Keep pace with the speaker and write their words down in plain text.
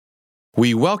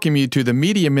We welcome you to the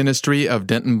media ministry of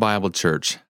Denton Bible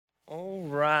Church. All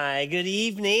right, good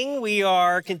evening. We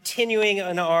are continuing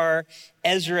on our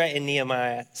Ezra and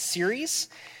Nehemiah series.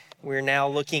 We're now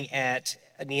looking at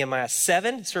Nehemiah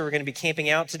 7. That's where we're going to be camping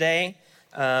out today,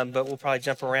 but we'll probably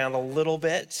jump around a little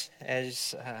bit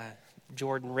as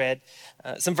Jordan read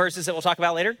some verses that we'll talk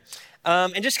about later.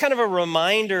 And just kind of a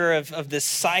reminder of this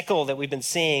cycle that we've been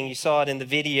seeing. You saw it in the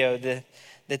video,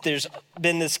 that there's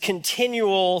been this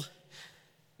continual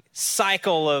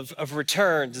cycle of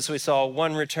returns. As we saw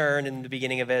one return in the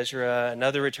beginning of Ezra,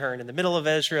 another return in the middle of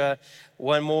Ezra,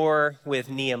 one more with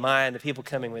Nehemiah and the people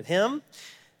coming with him.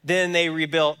 Then they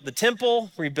rebuilt the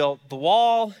temple, rebuilt the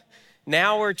wall.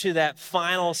 Now we're to that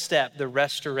final step, the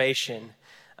restoration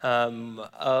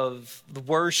of the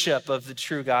worship of the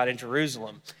true God in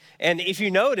Jerusalem. And if you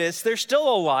notice, there's still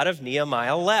a lot of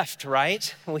Nehemiah left,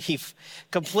 right? We've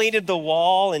completed the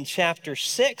wall in chapter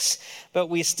 6, but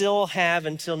we still have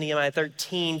until Nehemiah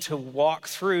 13 to walk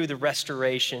through the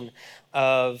restoration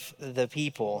of the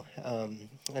people.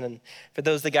 And for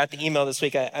those that got the email this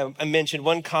week, I mentioned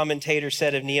one commentator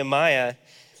said of Nehemiah,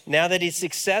 now that he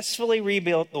successfully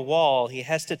rebuilt the wall, he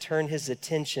has to turn his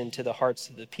attention to the hearts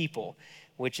of the people,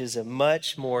 which is a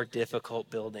much more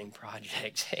difficult building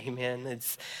project. Amen.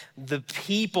 It's the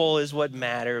people is what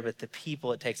matter, but the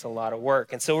people, it takes a lot of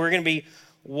work. And so we're going to be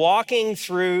walking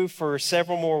through for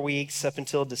several more weeks up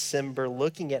until December,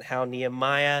 looking at how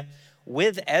Nehemiah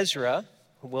with Ezra,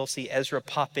 we'll see Ezra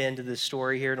pop into the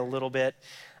story here in a little bit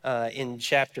in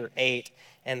chapter 8,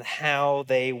 and how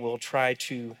they will try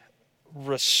to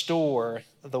restore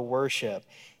the worship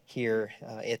here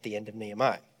at the end of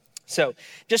Nehemiah. So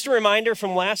just a reminder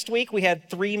from last week, we had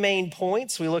 3 main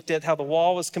points. We looked at how the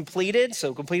wall was completed.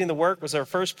 So completing the work was our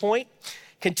first point.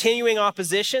 Continuing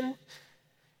opposition.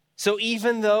 So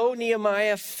even though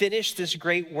Nehemiah finished this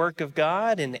great work of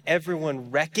God and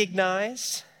everyone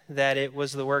recognized that it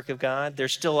was the work of God,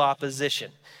 there's still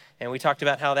opposition. And we talked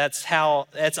about how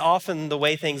that's often the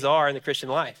way things are in the Christian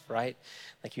life, right?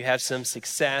 Like you have some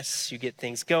success, you get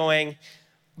things going,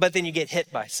 but then you get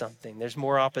hit by something. There's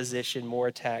more opposition, more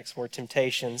attacks, more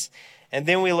temptations. And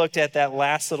then we looked at that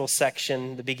last little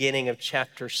section, the beginning of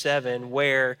chapter 7,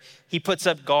 where he puts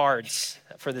up guards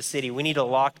for the city. We need to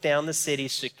lock down the city,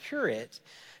 secure it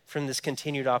from this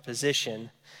continued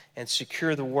opposition, and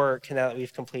secure the work now that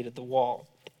we've completed the wall.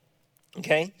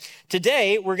 Okay?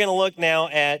 Today, we're going to look now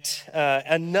at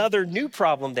another new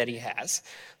problem that he has.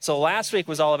 So last week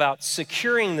was all about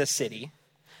securing the city,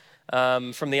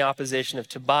 from the opposition of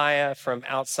Tobiah, from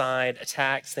outside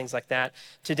attacks, things like that.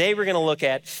 Today, we're going to look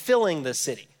at filling the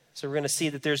city. So we're going to see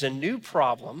that there's a new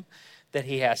problem that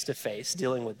he has to face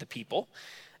dealing with the people,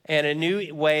 and a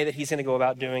new way that he's going to go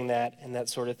about doing that and that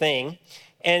sort of thing.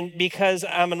 And because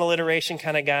I'm an alliteration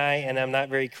kind of guy and I'm not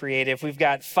very creative, we've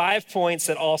got 5 points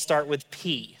that all start with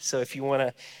P. So if you want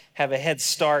to have a head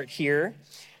start here,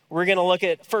 we're going to look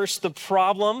at first the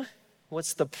problem.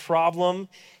 What's the problem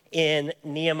in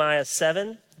Nehemiah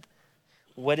 7?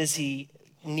 What is he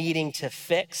needing to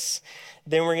fix?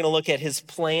 Then we're going to look at his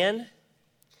plan.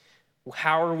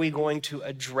 How are we going to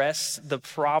address the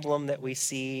problem that we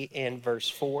see in verse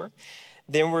 4?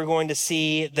 Then we're going to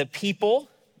see the people,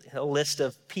 a list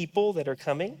of people that are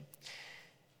coming.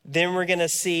 Then we're going to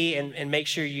see, and make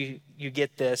sure you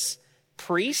get this,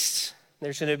 priests.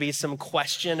 There's going to be some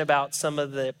question about some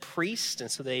of the priests, and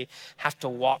so they have to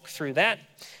walk through that.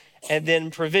 And then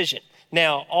provision.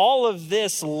 Now, all of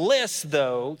this list,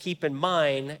 though, keep in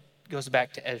mind, goes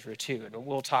back to Ezra 2, and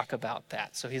we'll talk about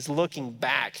that. So he's looking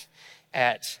back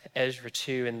at Ezra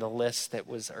 2 and the list that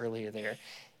was earlier there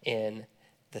in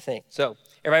the thing. So,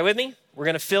 everybody with me? We're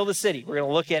going to fill the city. We're going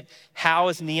to look at how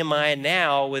is Nehemiah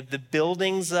now with the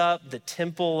buildings up, the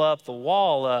temple up, the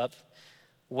wall up.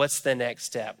 What's the next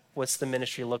step? What's the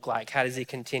ministry look like? How does he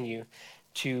continue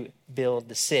to build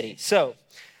the city? So,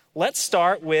 let's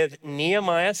start with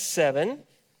Nehemiah 7,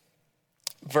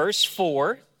 verse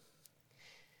 4.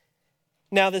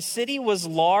 Now the city was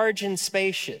large and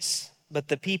spacious, but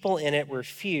the people in it were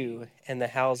few, and the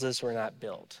houses were not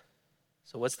built.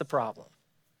 So what's the problem?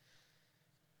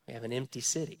 We have an empty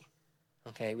city.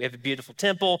 Okay, we have a beautiful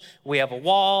temple, we have a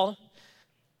wall,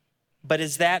 but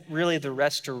is that really the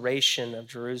restoration of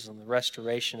Jerusalem, the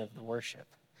restoration of the worship?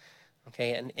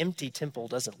 Okay, an empty temple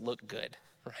doesn't look good.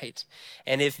 Right?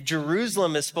 And if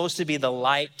Jerusalem is supposed to be the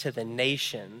light to the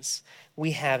nations,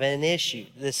 we have an issue.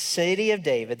 The city of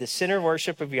David, the center of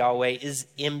worship of Yahweh, is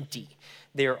empty.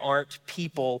 There aren't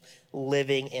people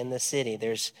living in the city.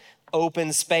 There's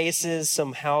open spaces.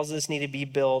 Some houses need to be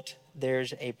built.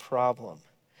 There's a problem.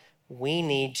 We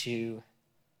need to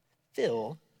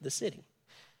fill the city.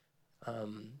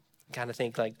 kind of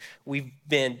think like we've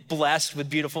been blessed with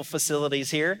beautiful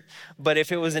facilities here, but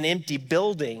if it was an empty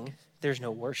building, there's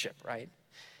no worship, right?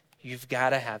 You've got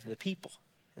to have the people.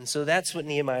 And so that's what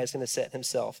Nehemiah is going to set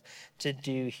himself to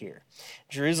do here.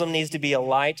 Jerusalem needs to be a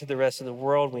light to the rest of the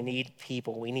world. We need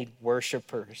people. We need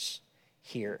worshipers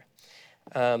here.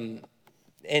 And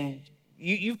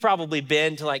you've probably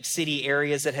been to like city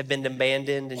areas that have been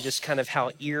abandoned and just kind of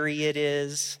how eerie it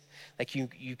is. Like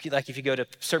like if you go to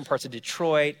certain parts of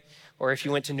Detroit, or if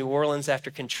you went to New Orleans after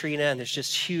Katrina and there's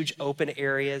just huge open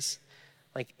areas.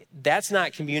 Like that's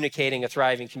not communicating a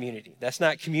thriving community. That's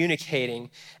not communicating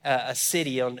a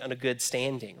city on a good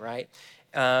standing, right?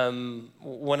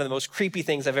 One of the most creepy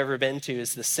things I've ever been to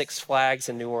is the Six Flags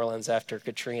in New Orleans after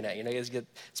Katrina. You know, it's a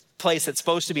place that's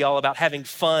supposed to be all about having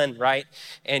fun, right?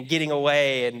 And getting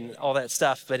away and all that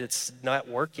stuff, but it's not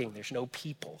working. There's no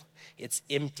people. It's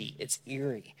empty. It's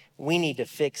eerie. We need to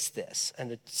fix this.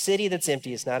 And a city that's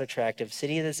empty is not attractive. A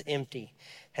city that's empty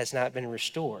has not been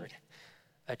restored.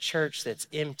 A church that's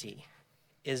empty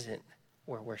isn't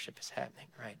where worship is happening,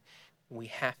 right? We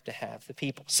have to have the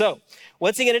people. So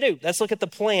what's he going to do? Let's look at the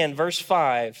plan. Verse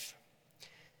 5.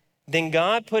 Then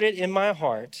God put it in my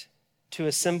heart to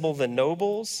assemble the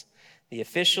nobles, the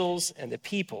officials, and the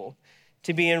people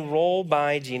to be enrolled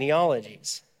by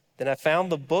genealogies. Then I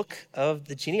found the book of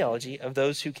the genealogy of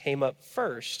those who came up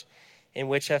first, in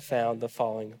which I found the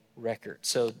following record.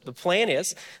 So the plan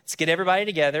is, let's get everybody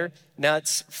together. Now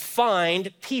let's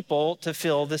find people to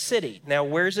fill the city. Now,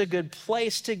 where's a good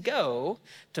place to go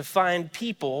to find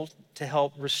people to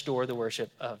help restore the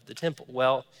worship of the temple?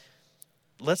 Well,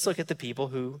 let's look at the people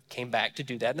who came back to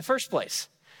do that in the first place,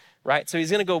 right? So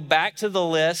he's going to go back to the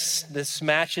list. This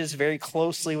matches very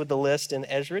closely with the list in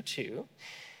Ezra 2.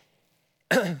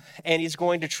 And he's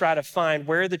going to try to find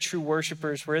where are the true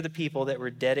worshipers, where are the people that were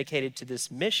dedicated to this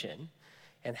mission,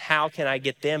 and how can I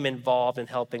get them involved in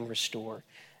helping restore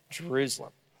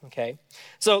Jerusalem, okay?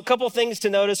 So a couple things to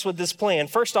notice with this plan.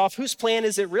 First off, whose plan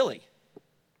is it really?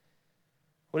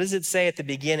 What does it say at the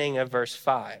beginning of verse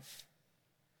 5?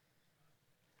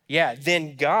 Yeah,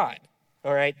 then God.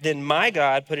 All right, then my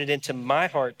God put it into my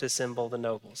heart to assemble the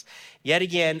nobles. Yet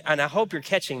again, and I hope you're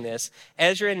catching this,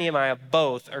 Ezra and Nehemiah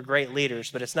both are great leaders,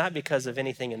 but it's not because of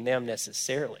anything in them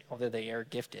necessarily, although they are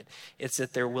gifted. It's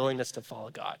that their willingness to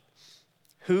follow God.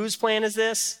 Whose plan is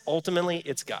this? Ultimately,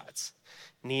 it's God's.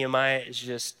 Nehemiah is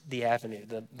just the avenue,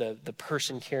 the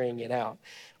person carrying it out.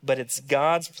 But it's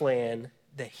God's plan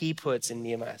that he puts in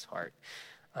Nehemiah's heart.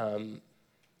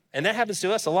 And that happens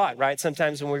to us a lot, right?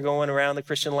 Sometimes when we're going around the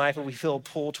Christian life and we feel a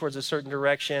pull towards a certain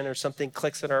direction or something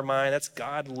clicks in our mind, that's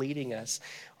God leading us.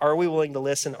 Are we willing to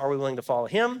listen? Are we willing to follow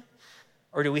him?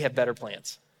 Or do we have better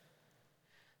plans?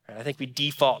 Right, I think we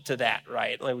default to that,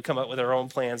 right? Like we come up with our own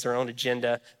plans, our own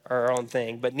agenda, or our own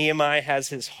thing. But Nehemiah has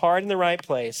his heart in the right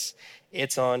place.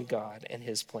 It's on God and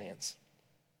his plans.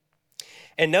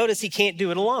 And notice he can't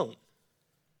do it alone,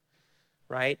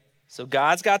 right? So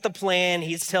God's got the plan.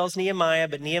 He tells Nehemiah,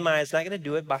 but Nehemiah is not going to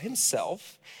do it by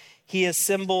himself. He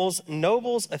assembles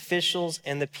nobles, officials,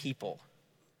 and the people.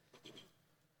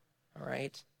 All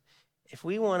right? If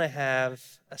we want to have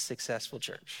a successful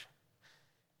church,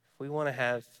 if we want to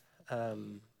have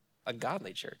a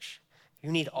godly church,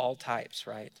 you need all types,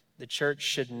 right? The church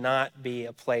should not be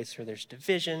a place where there's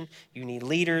division. You need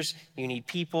leaders, you need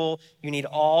people, you need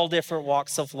all different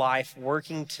walks of life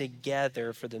working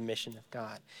together for the mission of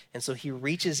God. And so he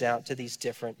reaches out to these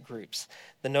different groups,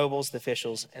 the nobles, the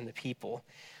officials, and the people,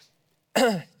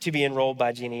 to be enrolled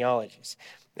by genealogies.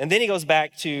 And then he goes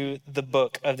back to the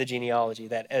book of the genealogy,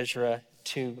 that Ezra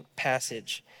 2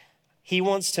 passage. He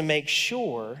wants to make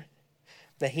sure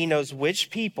that he knows which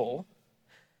people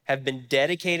have been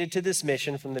dedicated to this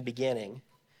mission from the beginning,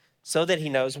 so that he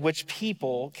knows which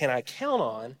people can I count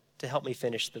on to help me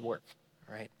finish the work,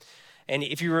 right? And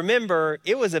if you remember,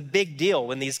 it was a big deal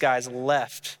when these guys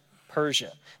left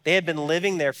Persia. They had been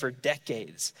living there for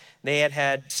decades. They had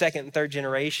had second and third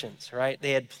generations, right?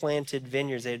 They had planted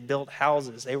vineyards. They had built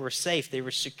houses. They were safe. They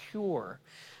were secure.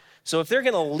 So if they're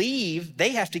going to leave, they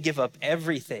have to give up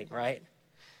everything, right?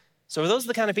 So are those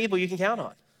the kind of people you can count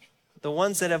on? The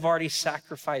ones that have already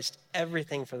sacrificed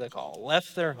everything for the call,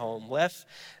 left their home, left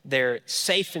their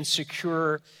safe and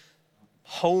secure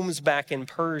homes back in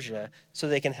Persia so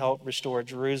they can help restore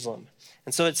Jerusalem.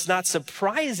 And so it's not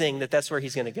surprising that that's where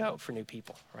he's going to go for new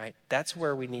people, right? That's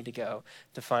where we need to go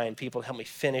to find people to help me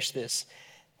finish this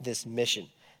mission.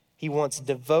 He wants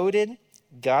devoted,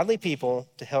 godly people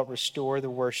to help restore the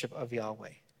worship of Yahweh.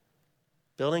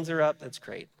 Buildings are up, that's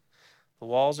great. The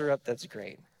walls are up, that's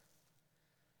great.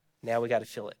 Now we got to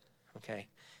fill it, okay?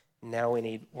 Now we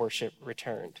need worship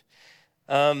returned.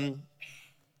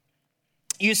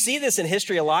 You see this in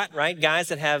history a lot, right? Guys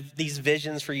that have these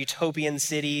visions for utopian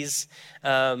cities.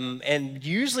 And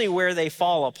usually where they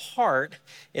fall apart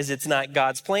is it's not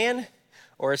God's plan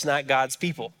or it's not God's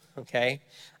people, okay?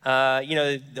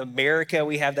 America,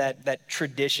 we have that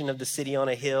tradition of the city on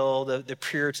a hill, the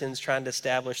Puritans trying to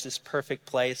establish this perfect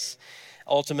place.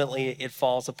 Ultimately, it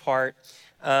falls apart.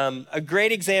 A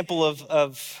great example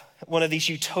of one of these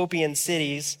utopian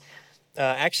cities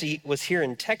actually was here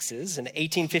in Texas in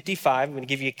 1855. I'm going to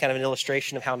give you kind of an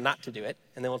illustration of how not to do it,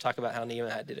 and then we'll talk about how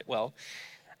Nehemiah did it well.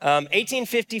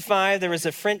 1855, there was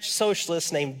a French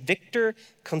socialist named Victor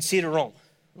Considerant.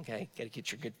 Okay, got to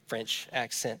get your good French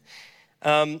accent.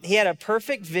 He had a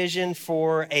perfect vision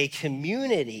for a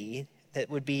community that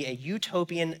would be a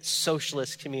utopian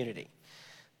socialist community.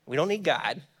 We don't need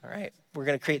God, all right? We're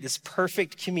going to create this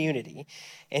perfect community.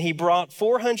 And he brought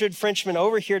 400 Frenchmen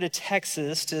over here to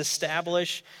Texas to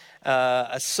establish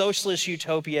a socialist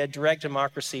utopia, direct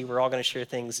democracy. We're all going to share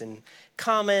things in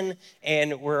common,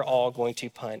 and we're all going to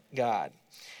punt God.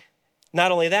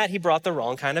 Not only that, he brought the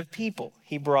wrong kind of people.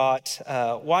 He brought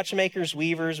watchmakers,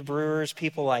 weavers, brewers,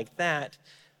 people like that.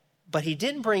 But he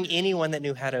didn't bring anyone that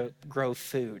knew how to grow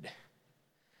food.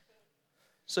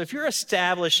 So if you're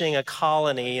establishing a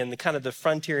colony in the kind of the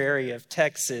frontier area of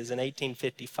Texas in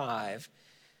 1855,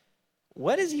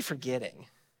 what is he forgetting?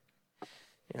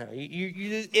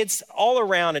 It's all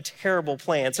around a terrible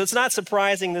plan. So it's not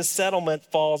surprising this settlement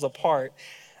falls apart.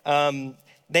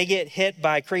 They get hit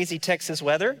by crazy Texas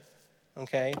weather.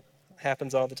 Okay,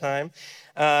 happens all the time.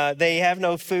 They have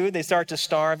no food. They start to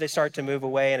starve. They start to move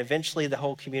away. And eventually the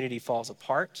whole community falls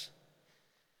apart.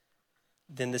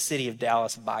 Then the city of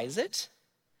Dallas buys it.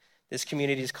 This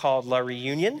community is called La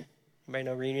Reunion. Anybody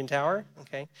know Reunion Tower?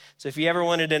 Okay. So if you ever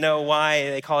wanted to know why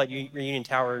they call it Reunion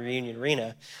Tower or Reunion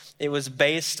Arena, it was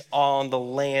based on the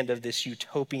land of this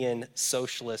utopian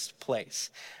socialist place.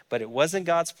 But it wasn't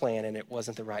God's plan and it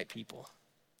wasn't the right people.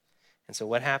 And so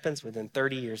what happens? Within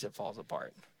 30 years, it falls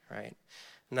apart, right?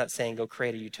 I'm not saying go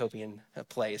create a utopian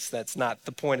place. That's not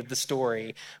the point of the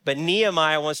story. But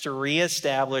Nehemiah wants to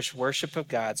reestablish worship of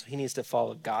God, so he needs to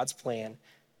follow God's plan,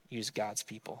 use God's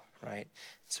people, right?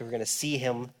 So we're going to see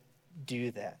him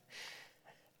do that.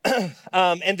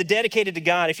 And the dedicated to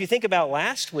God, if you think about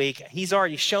last week, he's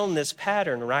already shown this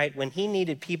pattern, right? When he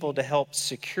needed people to help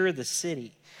secure the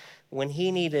city, when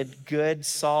he needed good,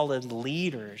 solid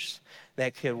leaders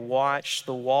that could watch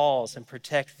the walls and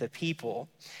protect the people,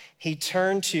 he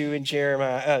turned to in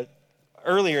Jeremiah,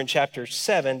 earlier in chapter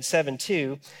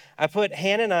 7:2, I put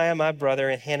Hananiah, my brother,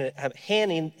 and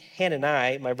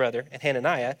Hananiah, my brother, and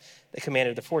Hananiah, the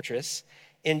commander of the fortress,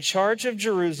 in charge of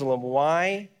Jerusalem.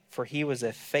 Why? For he was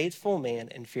a faithful man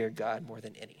and feared God more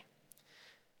than any.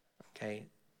 Okay,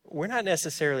 we're not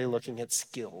necessarily looking at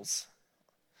skills.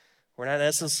 We're not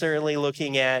necessarily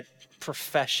looking at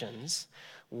professions.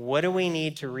 What do we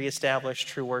need to reestablish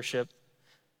true worship?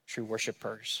 True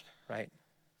worshipers, right?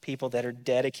 People that are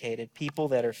dedicated, people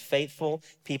that are faithful,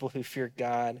 people who fear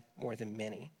God more than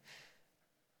many.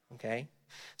 Okay?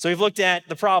 So we've looked at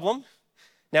the problem.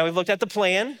 Now we've looked at the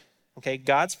plan. Okay,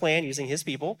 God's plan using his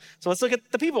people. So let's look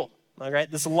at the people. All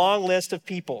right, this long list of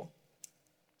people.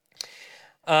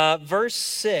 Verse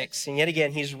 6, and yet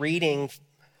again, he's reading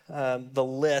the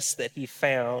list that he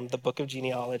found, the book of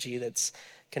genealogy that's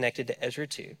connected to Ezra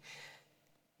 2.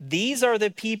 These are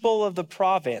the people of the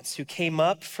province who came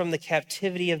up from the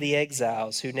captivity of the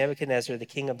exiles who Nebuchadnezzar, the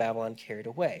king of Babylon, carried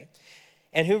away,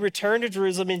 and who returned to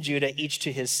Jerusalem and Judah, each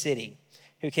to his city,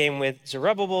 who came with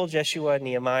Zerubbabel, Jeshua,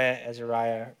 Nehemiah,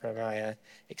 Azariah, Ramiah,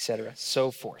 etc., so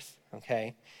forth,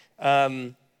 okay?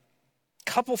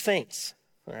 Couple things,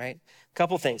 all right?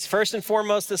 Couple things. First and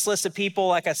foremost, this list of people,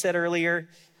 like I said earlier,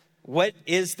 what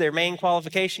is their main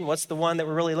qualification? What's the one that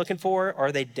we're really looking for?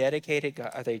 Are they dedicated?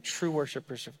 Are they true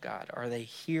worshipers of God? Are they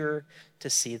here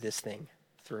to see this thing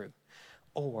through?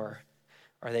 Or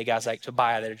are they guys like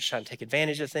Tobiah that are just trying to take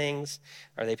advantage of things?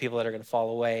 Are they people that are going to fall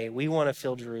away? We want to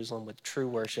fill Jerusalem with true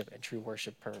worship and true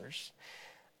worshipers.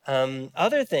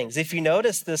 Other things, if you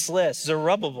notice this list,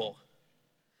 Zerubbabel,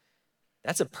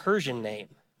 that's a Persian name.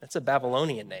 That's a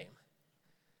Babylonian name.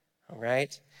 All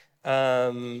right?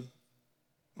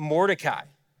 Mordecai,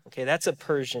 okay, that's a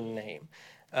Persian name.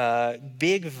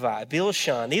 Bigvai,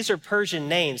 Bilshan, these are Persian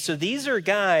names. So these are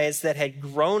guys that had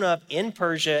grown up in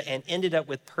Persia and ended up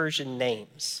with Persian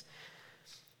names.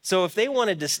 So if they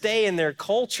wanted to stay in their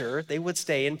culture, they would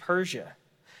stay in Persia.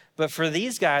 But for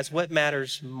these guys, what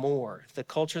matters more? The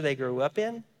culture they grew up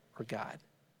in or God?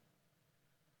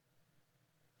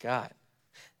 God.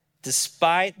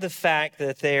 Despite the fact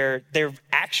that their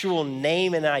actual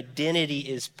name and identity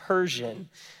is Persian,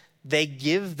 they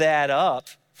give that up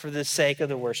for the sake of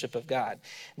the worship of God.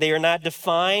 They are not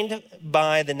defined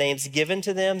by the names given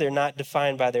to them. They're not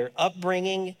defined by their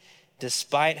upbringing.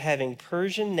 Despite having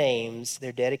Persian names,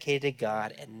 they're dedicated to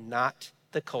God and not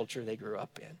the culture they grew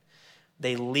up in.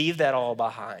 They leave that all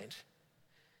behind.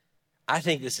 I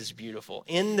think this is beautiful.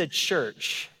 In the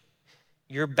church,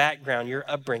 your background, your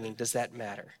upbringing, does that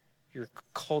matter? Your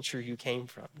culture you came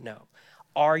from? No.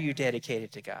 Are you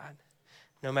dedicated to God?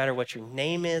 No matter what your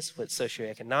name is, what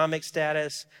socioeconomic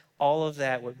status, all of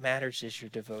that, what matters is your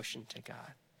devotion to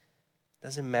God.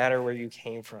 Doesn't matter where you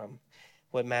came from.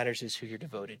 What matters is who you're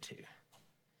devoted to.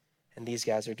 And these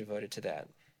guys are devoted to that.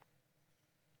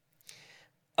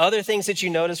 Other things that you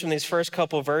notice from these first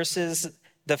couple verses,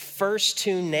 the first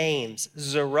two names,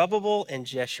 Zerubbabel and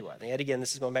Jeshua. And yet again,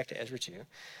 this is going back to Ezra 2.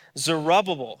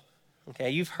 Zerubbabel, okay,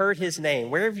 you've heard his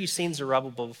name. Where have you seen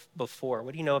Zerubbabel before?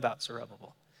 What do you know about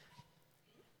Zerubbabel?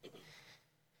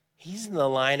 He's in the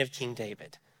line of King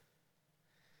David.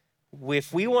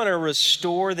 If we want to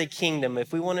restore the kingdom,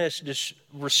 if we want to just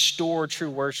restore true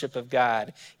worship of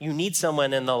God, you need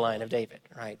someone in the line of David,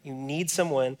 right? You need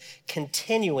someone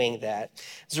continuing that.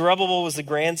 Zerubbabel was the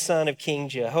grandson of King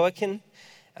Jehoiakim.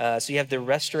 So you have the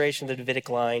restoration of the Davidic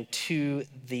line to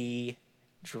the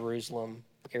Jerusalem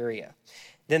area.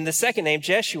 Then the second name,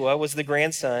 Jeshua, was the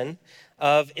grandson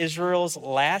of Israel's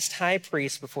last high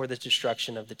priest before the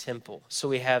destruction of the temple. So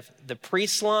we have the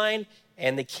priest line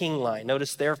and the king line.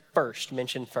 Notice they're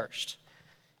mentioned first.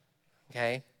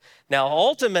 Okay? Now,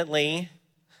 ultimately,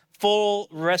 full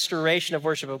restoration of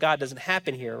worship of God doesn't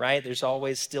happen here, right? There's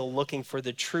always still looking for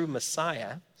the true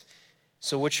Messiah.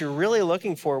 So what you're really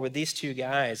looking for with these two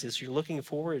guys is you're looking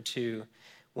forward to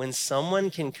when someone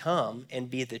can come and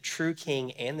be the true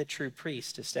king and the true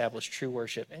priest to establish true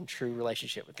worship and true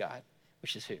relationship with God,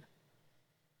 which is who?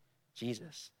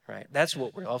 Jesus, right? That's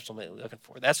what we're ultimately looking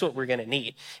for. That's what we're going to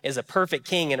need is a perfect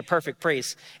king and a perfect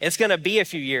priest. It's going to be a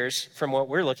few years from what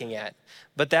we're looking at,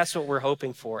 but that's what we're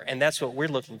hoping for. And that's what we're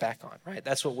looking back on, right?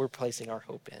 That's what we're placing our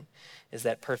hope in is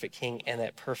that perfect king and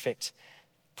that perfect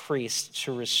priest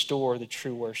to restore the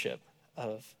true worship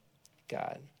of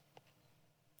God.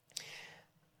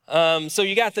 So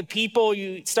you got the people,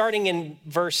 starting in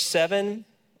verse 7,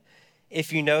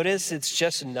 if you notice, it's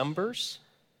just numbers.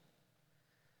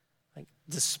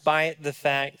 Despite the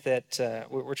fact that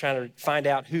we're trying to find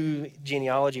out who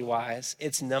genealogy-wise,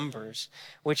 it's numbers,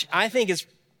 which I think is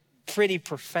pretty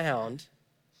profound.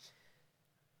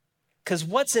 Because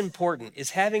what's important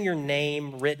is having your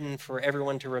name written for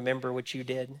everyone to remember what you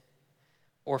did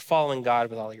or following God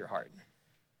with all your heart.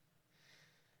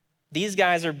 These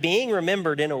guys are being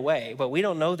remembered in a way, but we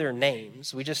don't know their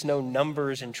names. We just know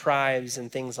numbers and tribes and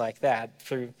things like that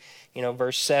through,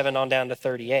 verse 7 on down to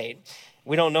 38.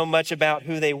 We don't know much about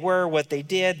who they were, what they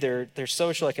did, their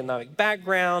social economic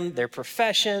background, their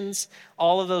professions,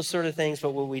 all of those sort of things.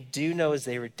 But what we do know is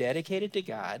they were dedicated to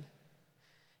God,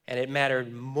 and it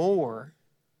mattered more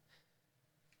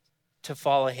to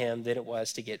follow him than it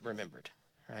was to get remembered,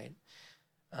 right?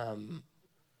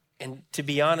 And to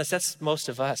be honest, that's most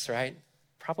of us, right?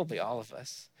 Probably all of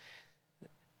us.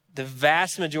 The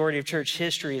vast majority of church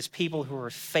history is people who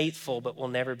are faithful but will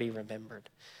never be remembered.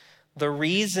 The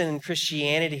reason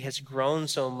Christianity has grown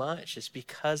so much is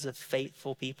because of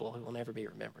faithful people who will never be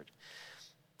remembered.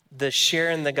 The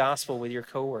sharing the gospel with your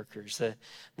coworkers, the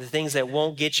things that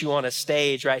won't get you on a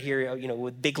stage right here,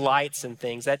 with big lights and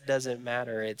things, that doesn't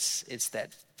matter. It's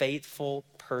that faithful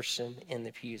person in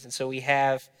the pews. And so we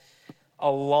have a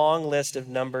long list of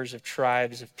numbers of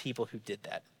tribes of people who did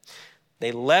that.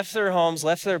 They left their homes,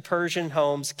 left their Persian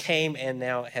homes, came and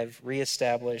now have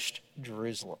reestablished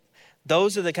Jerusalem.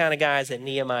 Those are the kind of guys that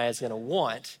Nehemiah is going to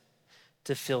want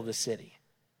to fill the city.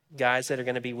 Guys that are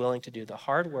going to be willing to do the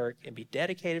hard work and be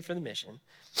dedicated for the mission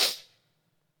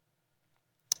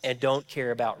and don't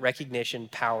care about recognition,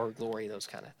 power, glory, those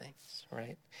kind of things,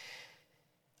 right?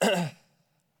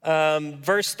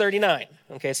 Verse 39.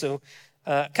 Okay, so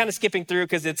kind of skipping through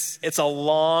because it's a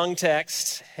long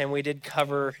text, and we did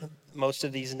cover most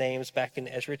of these names back in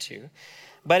Ezra 2.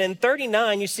 But in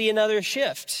 39, you see another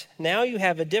shift. Now you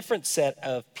have a different set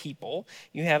of people.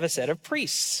 You have a set of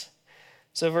priests.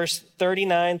 So verse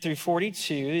 39 through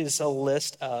 42 is a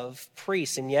list of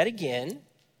priests. And yet again,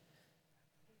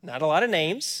 not a lot of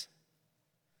names,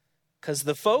 because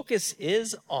the focus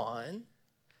is on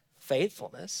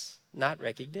faithfulness, not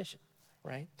recognition,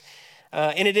 right?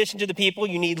 In addition to the people,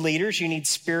 you need leaders. You need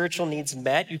spiritual needs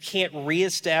met. You can't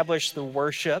reestablish the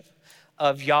worship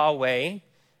of Yahweh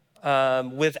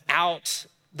without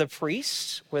the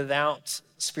priests, without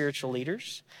spiritual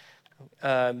leaders.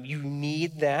 You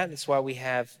need that. That's why we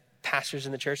have pastors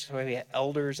in the church. That's why we have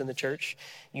elders in the church.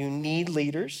 You need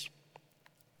leaders,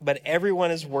 but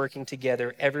everyone is working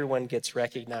together. Everyone gets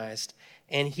recognized.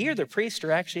 And here the priests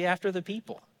are actually after the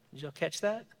people. Did y'all catch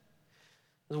that?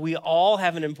 We all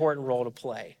have an important role to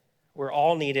play. We're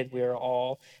all needed. We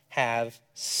all have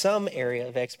some area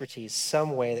of expertise,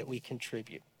 some way that we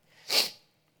contribute.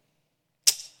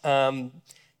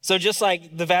 So just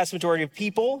like the vast majority of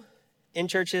people in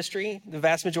church history, the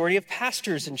vast majority of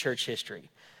pastors in church history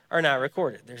are not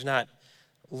recorded. There's not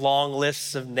long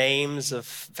lists of names of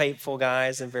faithful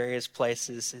guys in various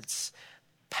places. It's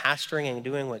pastoring and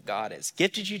doing what God has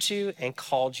gifted you to and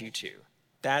called you to.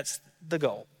 That's the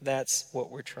goal. That's what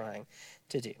we're trying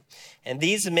to do. And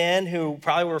these men who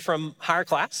probably were from higher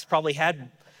class, probably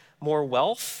had more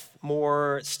wealth,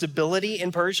 more stability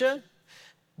in Persia,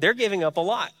 they're giving up a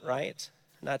lot, right?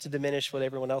 Not to diminish what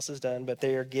everyone else has done, but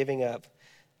they are giving up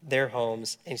their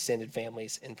homes and extended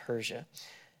families in Persia.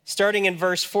 Starting in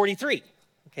verse 43.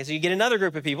 Okay, so you get another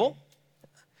group of people.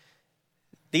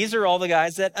 These are all the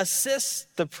guys that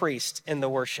assist the priest in the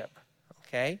worship,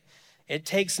 okay? It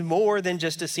takes more than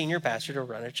just a senior pastor to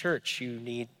run a church. You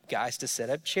need guys to set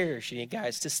up chairs. You need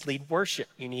guys to lead worship.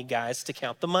 You need guys to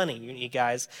count the money. You need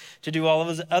guys to do all of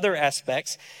those other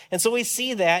aspects. And so we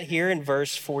see that here in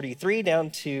verse 43 down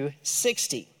to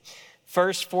 60.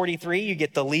 Verse 43, you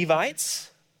get the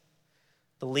Levites.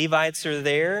 The Levites are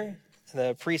there,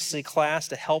 the priestly class,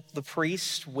 to help the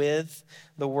priest with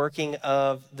the working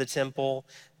of the temple,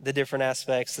 the different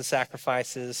aspects, the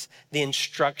sacrifices, the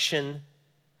instruction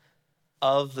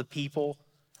of the people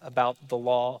about the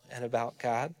law and about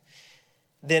God.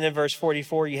 Then in verse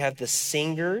 44, you have the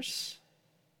singers.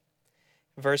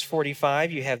 Verse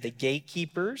 45, you have the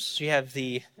gatekeepers. You have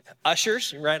the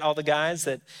ushers, right? All the guys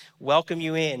that welcome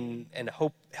you in and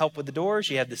help with the doors.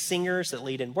 You have the singers that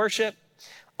lead in worship.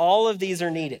 All of these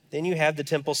are needed. Then you have the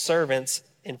temple servants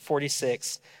in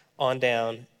 46 on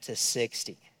down to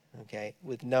 60, okay,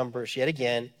 with numbers yet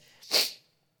again.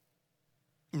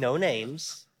 No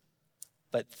names,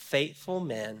 but faithful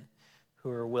men who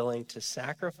are willing to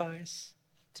sacrifice,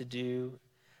 to do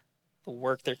the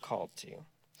work they're called to.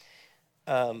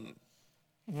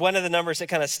 One of the numbers that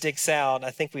kind of sticks out,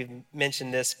 I think we've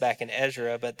mentioned this back in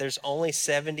Ezra, but there's only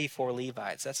 74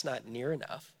 Levites. That's not near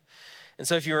enough. And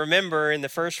so if you remember in the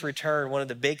first return, one of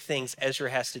the big things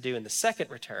Ezra has to do in the second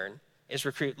return is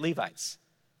recruit Levites.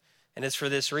 And it's for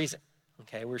this reason.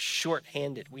 Okay, we're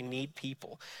short-handed. We need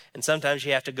people. And sometimes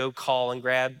you have to go call and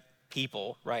grab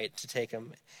people, right, to take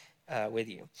them with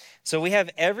you. So we have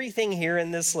everything here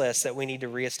in this list that we need to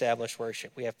reestablish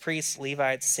worship. We have priests,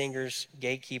 Levites, singers,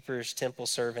 gatekeepers, temple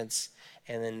servants,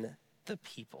 and then the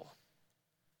people.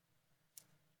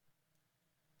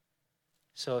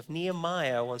 So if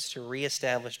Nehemiah wants to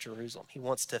reestablish Jerusalem, he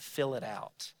wants to fill it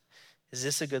out, is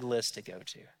this a good list to go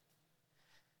to?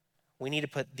 We need to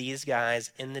put these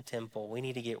guys in the temple. We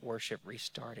need to get worship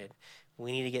restarted.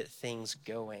 We need to get things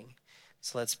going.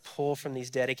 So let's pull from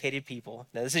these dedicated people.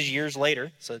 Now, this is years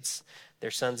later, so it's their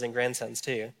sons and grandsons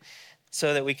too,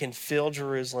 so that we can fill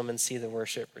Jerusalem and see the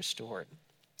worship restored.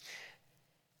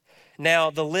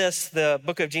 Now, the list, the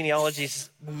book of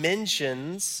genealogies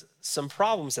mentions some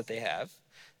problems that they have.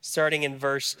 Starting in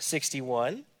verse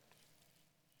 61,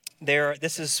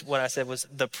 this is what I said was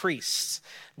the priests.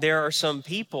 There are some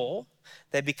people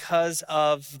that because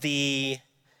of the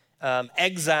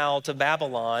exile to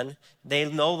Babylon, they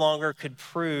no longer could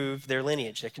prove their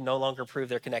lineage. They could no longer prove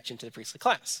their connection to the priestly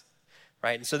class,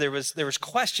 right? And so there was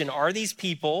question, are these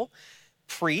people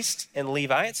priests and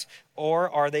Levites, or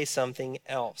are they something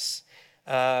else?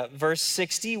 Verse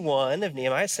 61 of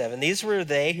Nehemiah 7, these were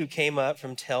they who came up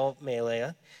from Tel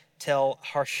Melah, Tel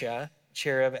Harsha,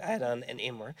 Cherub, Adon, and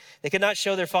Immer. They could not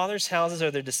show their fathers' houses or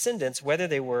their descendants whether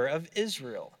they were of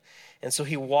Israel. And so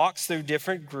he walks through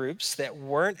different groups that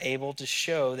weren't able to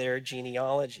show their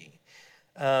genealogy.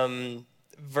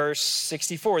 Verse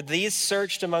 64, these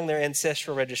searched among their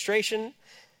ancestral registration,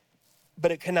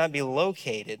 but it could not be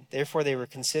located. Therefore, they were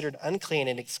considered unclean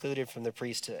and excluded from the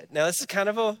priesthood. Now, this is kind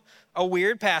of a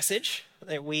weird passage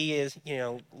that we, as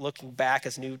looking back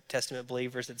as New Testament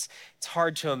believers, it's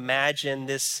hard to imagine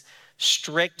this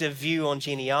strict a view on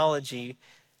genealogy.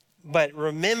 But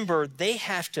remember, they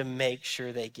have to make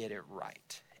sure they get it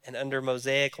right. And under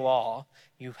Mosaic law,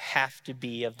 you have to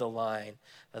be of the line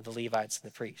of the Levites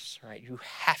and the priests, right? You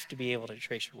have to be able to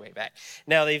trace your way back.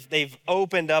 Now, they've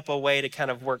opened up a way to kind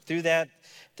of work through that,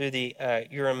 through the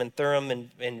Urim and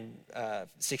Thummim in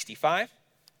 65.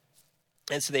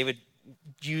 And so they would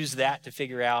use that to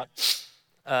figure out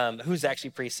who's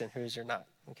actually priests and who's are not,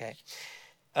 okay?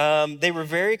 They were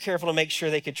very careful to make sure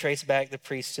they could trace back the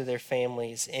priests to their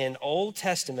families. In Old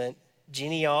Testament,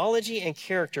 genealogy and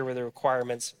character were the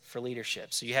requirements for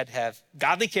leadership. So you had to have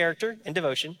godly character and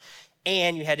devotion,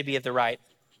 and you had to be of the right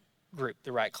group,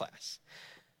 the right class.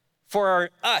 For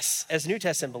us as New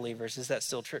Testament believers, is that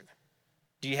still true?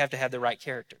 Do you have to have the right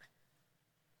character?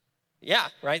 Yeah,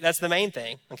 right? That's the main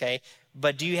thing, okay?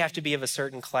 But do you have to be of a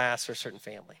certain class or a certain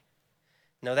family?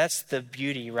 No, that's the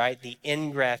beauty, right? The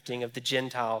ingrafting of the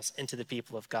Gentiles into the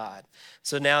people of God.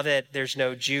 So now that there's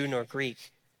no Jew nor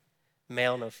Greek,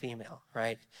 male nor female,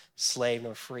 right? Slave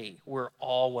nor free, we're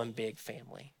all one big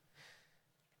family.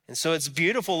 And so it's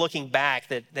beautiful looking back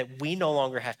that we no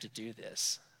longer have to do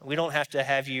this. We don't have to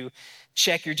have you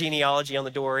check your genealogy on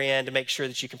the door end to make sure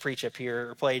that you can preach up here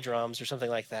or play drums or something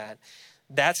like that.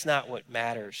 That's not what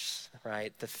matters,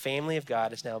 right? The family of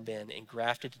God has now been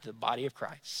engrafted to the body of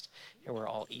Christ, and we're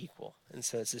all equal. And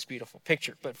so it's this beautiful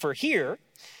picture. But for here,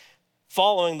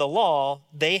 following the law,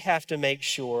 they have to make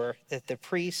sure that the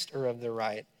priests are of the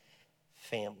right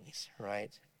families,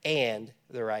 right? And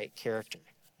the right character,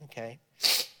 okay?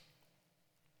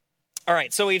 All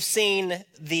right, so we've seen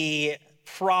the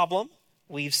problem.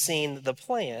 We've seen the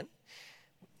plan.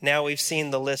 Now we've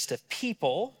seen the list of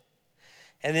people.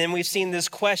 And then we've seen this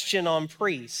question on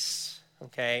priests,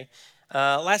 okay?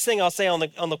 Last thing I'll say on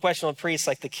the question on priests,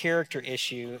 like the character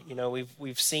issue, you know,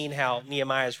 we've seen how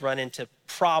Nehemiah has run into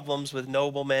problems with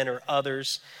noblemen or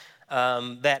others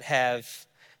that have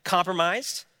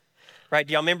compromised, right?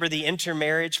 Do y'all remember the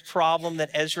intermarriage problem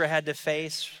that Ezra had to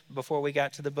face before we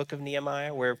got to the book of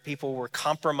Nehemiah, where people were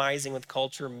compromising with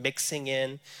culture, mixing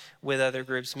in with other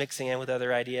groups, mixing in with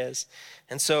other ideas?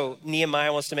 And so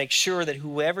Nehemiah wants to make sure that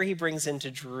whoever he brings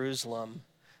into Jerusalem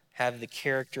have the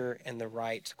character and the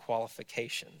right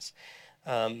qualifications.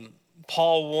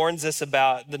 Paul warns us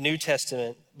about the New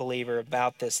Testament believer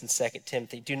about this in 2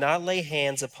 Timothy. Do not lay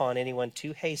hands upon anyone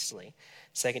too hastily,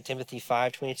 2 Timothy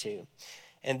 5:22,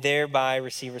 and thereby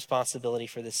receive responsibility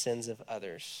for the sins of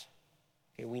others.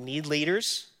 Okay, we need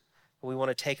leaders, but we want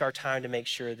to take our time to make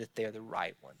sure that they're the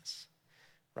right ones,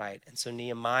 right? And so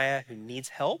Nehemiah, who needs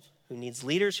help, who needs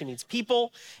leaders, who needs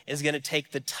people, is going to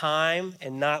take the time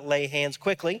and not lay hands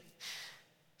quickly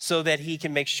so that he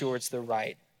can make sure it's the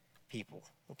right people,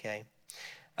 okay?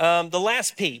 The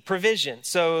last P, provision.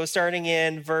 So starting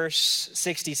in verse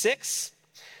 66,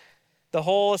 the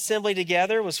whole assembly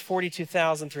together was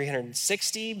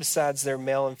 42,360, besides their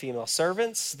male and female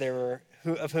servants,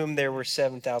 of whom there were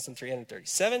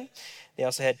 7,337. They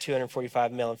also had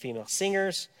 245 male and female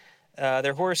singers.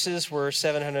 Their horses were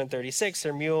 736,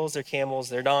 their mules, their camels,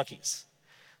 their donkeys.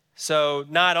 So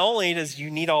not only does you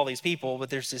need all these people, but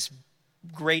there's this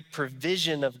great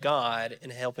provision of God in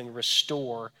helping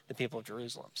restore the people of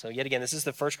Jerusalem. So yet again, this is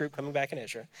the first group coming back in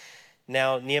Ezra.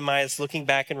 Now Nehemiah is looking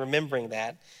back and remembering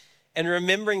that, and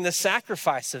remembering the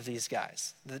sacrifice of these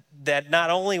guys. That not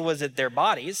only was it their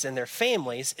bodies and their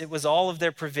families, it was all of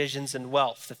their provisions and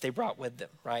wealth that they brought with them,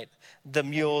 right? The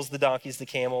mules, the donkeys, the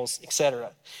camels,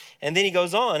 etc. And then he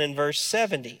goes on in verse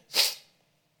 70.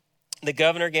 The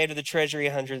governor gave to the treasury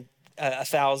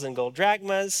 1,000 gold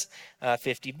drachmas,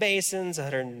 50 basins,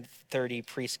 130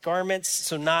 priest garments.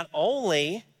 So not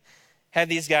only have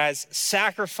these guys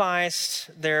sacrificed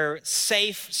their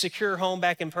safe, secure home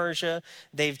back in Persia,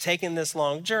 they've taken this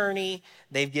long journey,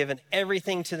 they've given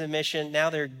everything to the mission, now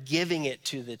they're giving it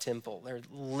to the temple. They're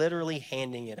literally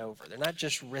handing it over. They're not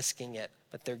just risking it,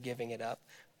 but they're giving it up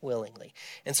willingly.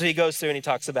 And so he goes through and he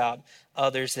talks about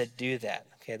others that do that.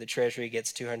 Okay, the treasury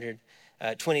gets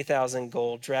 20,000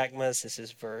 gold drachmas. This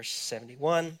is verse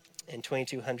 71, and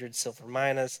 2,200 silver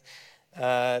minas.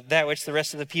 That which the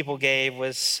rest of the people gave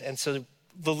was, and so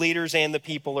the leaders and the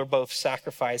people are both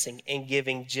sacrificing and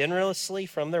giving generously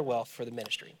from their wealth for the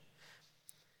ministry.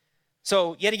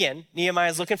 So yet again, Nehemiah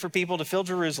is looking for people to fill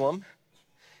Jerusalem.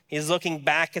 He's looking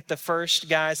back at the first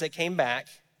guys that came back,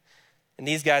 and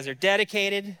these guys are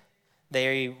dedicated.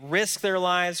 They risk their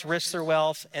lives, risk their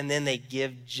wealth, and then they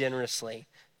give generously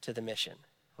to the mission,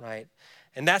 right?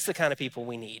 And that's the kind of people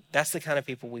we need. That's the kind of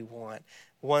people we want.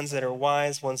 Ones that are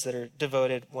wise, ones that are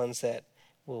devoted, ones that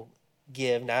will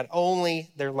give not only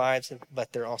their lives,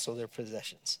 but also their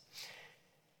possessions.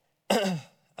 And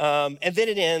then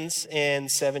it ends in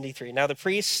 73. Now the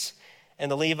priests and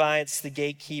the Levites, the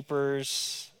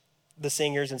gatekeepers, the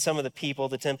singers, and some of the people,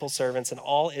 the temple servants, and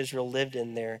all Israel lived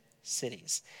in their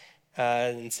cities.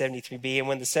 In 73b, and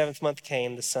when the 7th month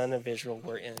came, the sons of Israel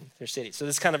were in their cities. So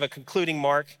this is kind of a concluding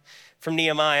mark from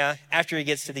Nehemiah after he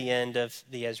gets to the end of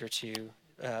the Ezra 2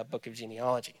 book of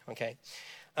genealogy, okay?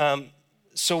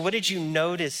 So what did you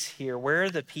notice here? Where are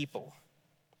the people?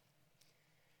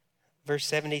 Verse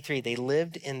 73, they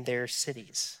lived in their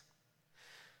cities.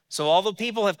 So all the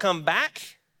people have come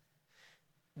back.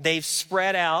 They've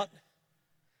spread out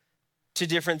to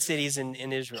different cities in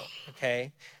Israel,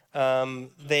 okay?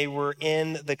 They were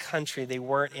in the country. They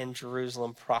weren't in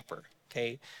Jerusalem proper,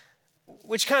 okay?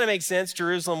 Which kind of makes sense.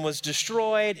 Jerusalem was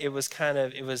destroyed. It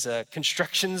was a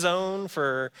construction zone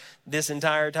for this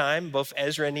entire time, both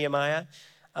Ezra and Nehemiah.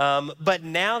 But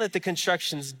now that the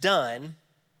construction's done,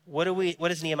 what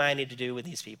does Nehemiah need to do with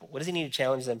these people? What does he need to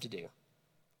challenge them to do?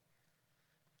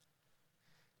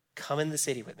 Come in the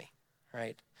city with me,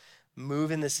 right?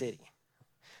 Move in the city.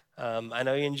 I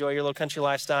know you enjoy your little country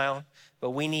lifestyle,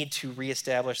 but we need to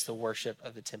reestablish the worship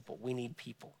of the temple. We need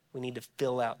people. We need to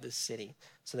fill out this city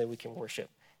so that we can worship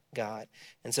God.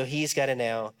 And so he's got to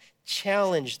now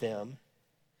challenge them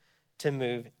to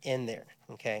move in there,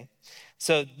 okay?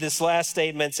 So this last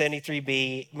statement,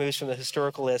 73b, moves from the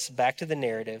historical list back to the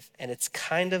narrative, and it's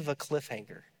kind of a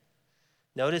cliffhanger.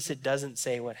 Notice it doesn't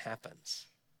say what happens.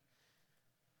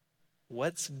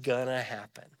 What's gonna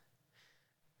happen?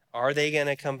 Are they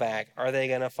gonna come back? Are they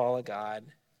gonna follow God?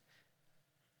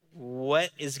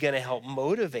 What is gonna help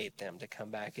motivate them to come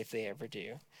back if they ever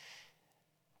do?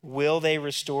 Will they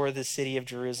restore the city of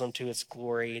Jerusalem to its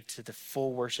glory, to the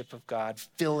full worship of God,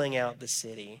 filling out the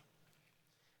city?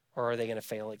 Or are they going to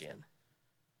fail again?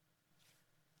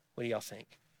 What do y'all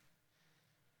think?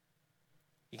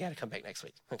 You got to come back next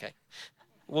week. Okay.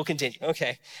 We'll continue.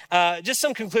 Okay. Just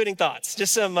some concluding thoughts,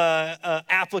 just some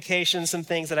applications, some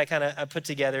things that I kind of put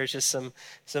together, just some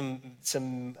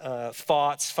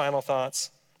thoughts, final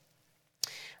thoughts.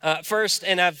 First,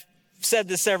 and I've said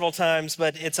this several times,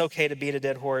 but it's okay to beat a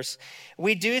dead horse.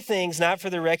 We do things not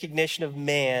for the recognition of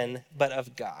man, but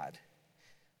of God.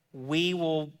 We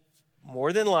will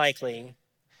more than likely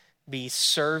be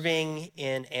serving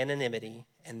in anonymity,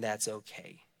 and that's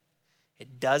okay.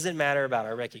 It doesn't matter about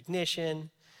our recognition,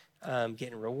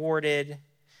 getting rewarded.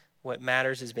 What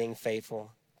matters is being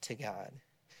faithful to God.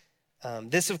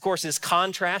 This, of course, is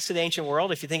contrast to the ancient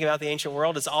world. If you think about the ancient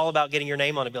world, it's all about getting your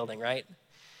name on a building, right?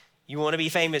 You want to be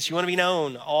famous. You want to be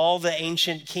known. All the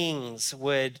ancient kings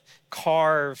would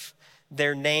carve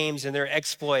their names and their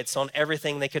exploits on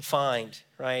everything they could find,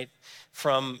 right?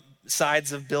 From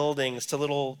sides of buildings to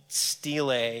little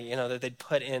stelae, that they'd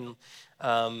put in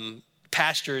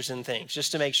pastures and things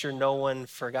just to make sure no one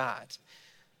forgot.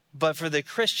 But for the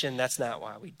Christian, that's not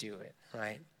why we do it,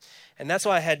 right? And that's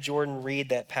why I had Jordan read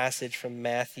that passage from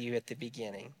Matthew at the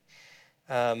beginning.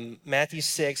 Matthew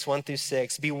 6,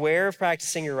 1-6, beware of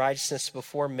practicing your righteousness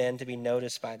before men to be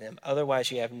noticed by them.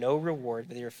 Otherwise, you have no reward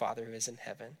with your Father who is in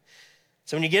heaven.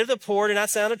 So when you give the poor, do not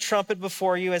sound a trumpet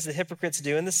before you as the hypocrites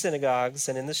do in the synagogues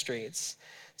and in the streets,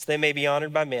 so they may be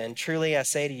honored by men. Truly, I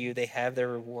say to you, they have their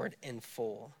reward in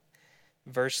full.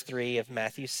 Verse 3 of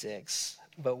Matthew 6,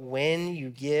 but when you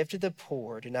give to the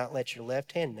poor, do not let your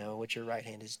left hand know what your right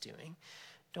hand is doing.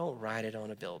 Don't write it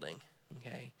on a building,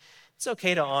 okay? It's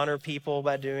okay to honor people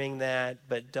by doing that,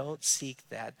 but don't seek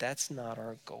that. That's not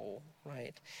our goal,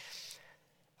 right?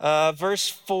 Verse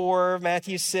 4,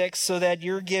 Matthew 6, so that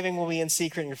your giving will be in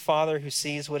secret, and your Father who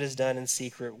sees what is done in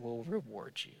secret will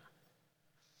reward you.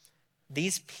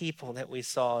 These people that we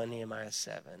saw in Nehemiah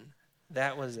 7,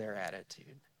 that was their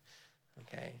attitude,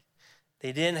 okay?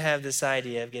 They didn't have this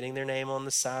idea of getting their name on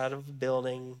the side of a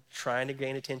building, trying to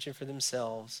gain attention for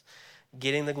themselves,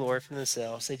 getting the glory for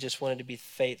themselves. They just wanted to be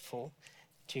faithful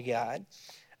to God.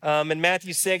 In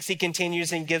Matthew 6, he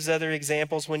continues and gives other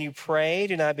examples. When you pray,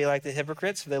 do not be like the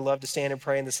hypocrites, for they love to stand and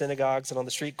pray in the synagogues and on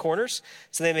the street corners,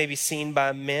 so they may be seen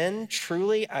by men.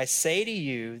 Truly, I say to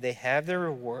you, they have their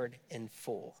reward in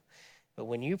full. But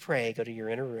when you pray, go to your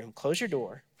inner room, close your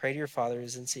door, pray to your Father who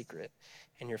is in secret,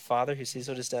 and your Father who sees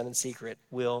what is done in secret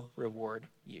will reward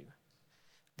you.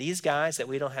 These guys that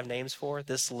we don't have names for,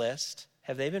 this list,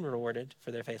 have they been rewarded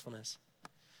for their faithfulness?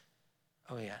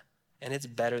 Oh, yeah. And it's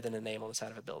better than a name on the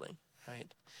side of a building,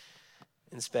 right?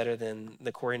 It's better than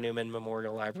the Corey Newman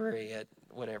Memorial Library at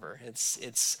whatever.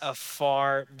 It's a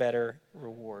far better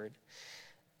reward.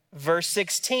 Verse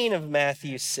 16 of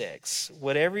Matthew 6,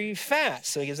 whatever you fast.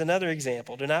 So he gives another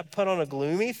example. Do not put on a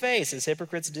gloomy face as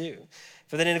hypocrites do,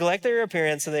 for they neglect their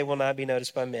appearance and they will not be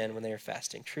noticed by men when they are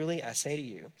fasting. Truly, I say to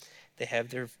you, they have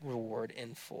their reward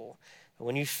in full.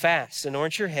 When you fast,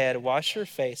 anoint your head, wash your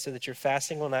face so that your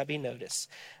fasting will not be noticed,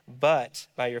 but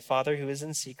by your Father who is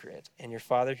in secret, and your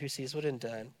Father who sees what is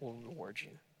done will reward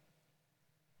you.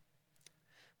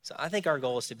 So I think our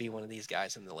goal is to be one of these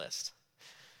guys in the list.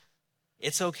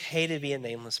 It's okay to be a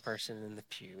nameless person in the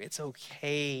pew. It's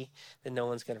okay that no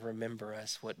one's going to remember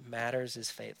us. What matters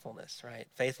is faithfulness, right?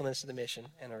 Faithfulness to the mission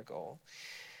and our goal.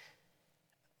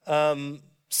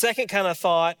 Second kind of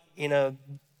thought,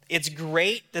 it's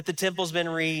great that the temple's been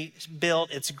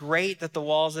rebuilt. It's great that the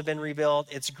walls have been rebuilt.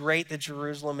 It's great that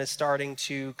Jerusalem is starting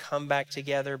to come back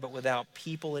together, but without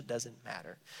people, it doesn't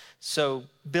matter. So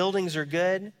buildings are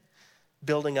good.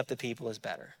 Building up the people is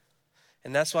better.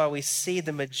 And that's why we see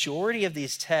the majority of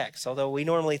these texts, although we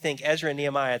normally think Ezra and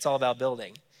Nehemiah, it's all about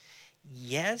building.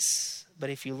 Yes, but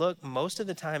if you look, most of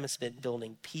the time is spent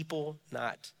building people,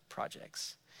 not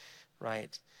projects,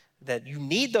 right? That you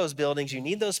need those buildings, you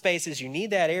need those spaces, you need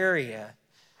that area,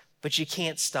 but you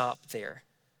can't stop there.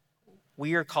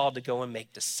 We are called to go and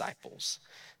make disciples,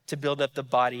 to build up the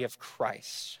body of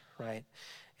Christ, right?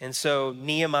 And so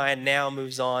Nehemiah now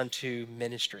moves on to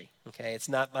ministry, okay? It's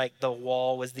not like the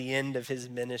wall was the end of his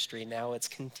ministry. Now it's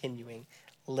continuing.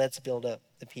 Let's build up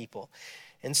the people.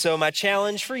 And so my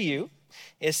challenge for you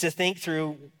is to think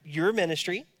through your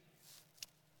ministry,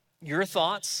 your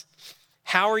thoughts.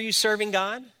 How are you serving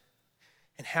God?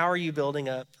 And how are you building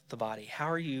up the body? How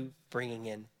are you bringing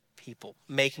in people,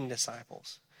 making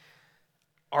disciples?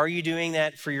 Are you doing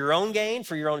that for your own gain,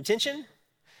 for your own attention?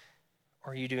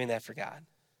 Or are you doing that for God?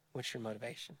 What's your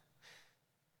motivation?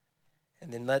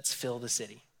 And then let's fill the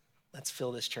city. Let's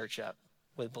fill this church up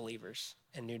with believers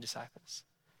and new disciples.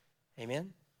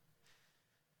 Amen?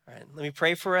 All right, let me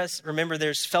pray for us. Remember,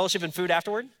 there's fellowship and food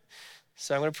afterward.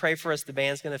 So I'm going to pray for us. The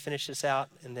band's going to finish this out,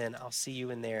 and then I'll see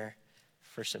you in there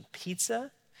for some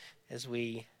pizza as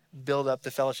we build up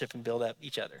the fellowship and build up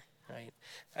each other,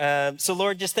 right? So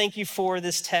Lord, just thank you for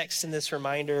this text and this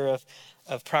reminder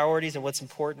of priorities and what's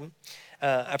important.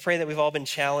 I pray that we've all been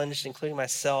challenged, including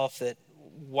myself, that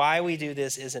why we do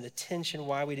this isn't attention.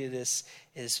 Why we do this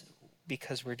is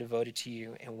because we're devoted to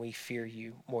you and we fear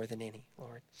you more than any,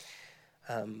 Lord.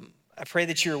 I pray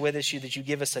that you're with us, that you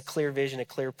give us a clear vision, a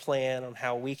clear plan on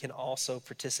how we can also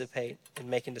participate in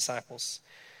making disciples,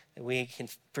 that we can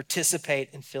participate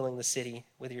in filling the city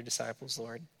with your disciples,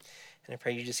 Lord. And I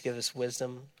pray you just give us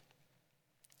wisdom.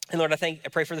 And Lord, I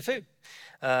pray for the food,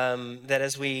 that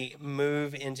as we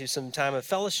move into some time of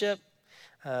fellowship,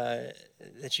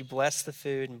 that you bless the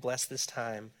food and bless this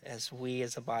time as we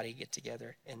as a body get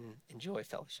together and enjoy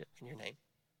fellowship in your name.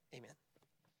 Amen.